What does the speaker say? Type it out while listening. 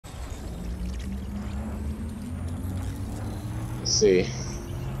see.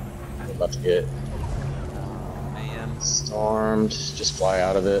 We're about to get Man. stormed. Just fly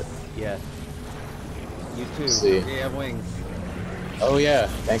out of it. Yeah. You too. Let's see. You have wings. Oh yeah,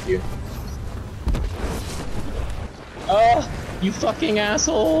 thank you. Oh, you fucking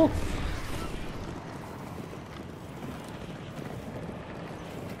asshole!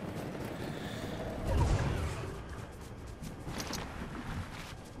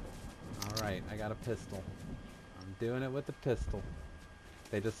 Alright, I got a pistol. I'm doing it with the pistol.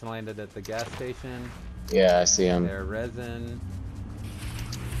 They just landed at the gas station. Yeah, I see him. They're resin.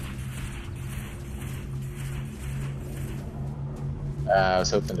 I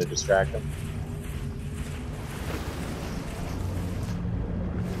was hoping to distract him.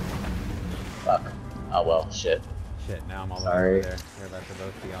 Fuck. Oh well, shit. Shit, now I'm all Sorry. over there. They're about to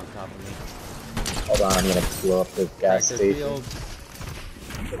both be on top of me. Hold on, I'm gonna blow up the gas Tractor station. field.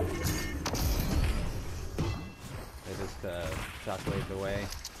 They just shockwaved away.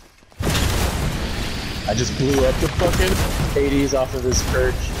 I just blew up the fucking 80s off of this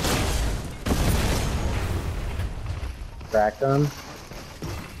perch. Cracked him. This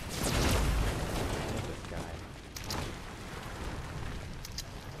guy.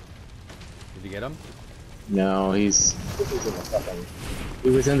 Did you get him? No, he's in the fucking. He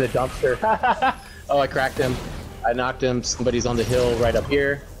was in the dumpster. Oh, I cracked him. I knocked him. Somebody's on the hill right up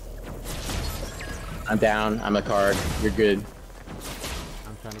here. I'm down. I'm a card. You're good.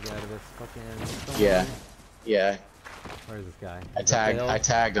 I'm trying to get out of this fucking storm. Yeah. Yeah. Where is this guy? I He's up the hill?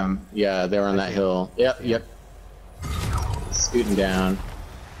 tagged him. Yeah, they're on I that see hill. him. Yep, I see yep. Scooting down.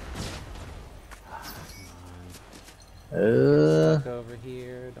 Come on. Stuck Uh. over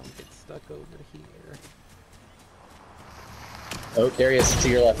here. Don't get stuck over here. Oh, there he is. To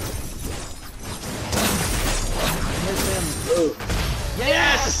your left. Hit him. Oh.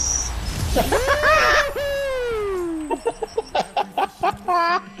 Yes!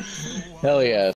 Hell yeah.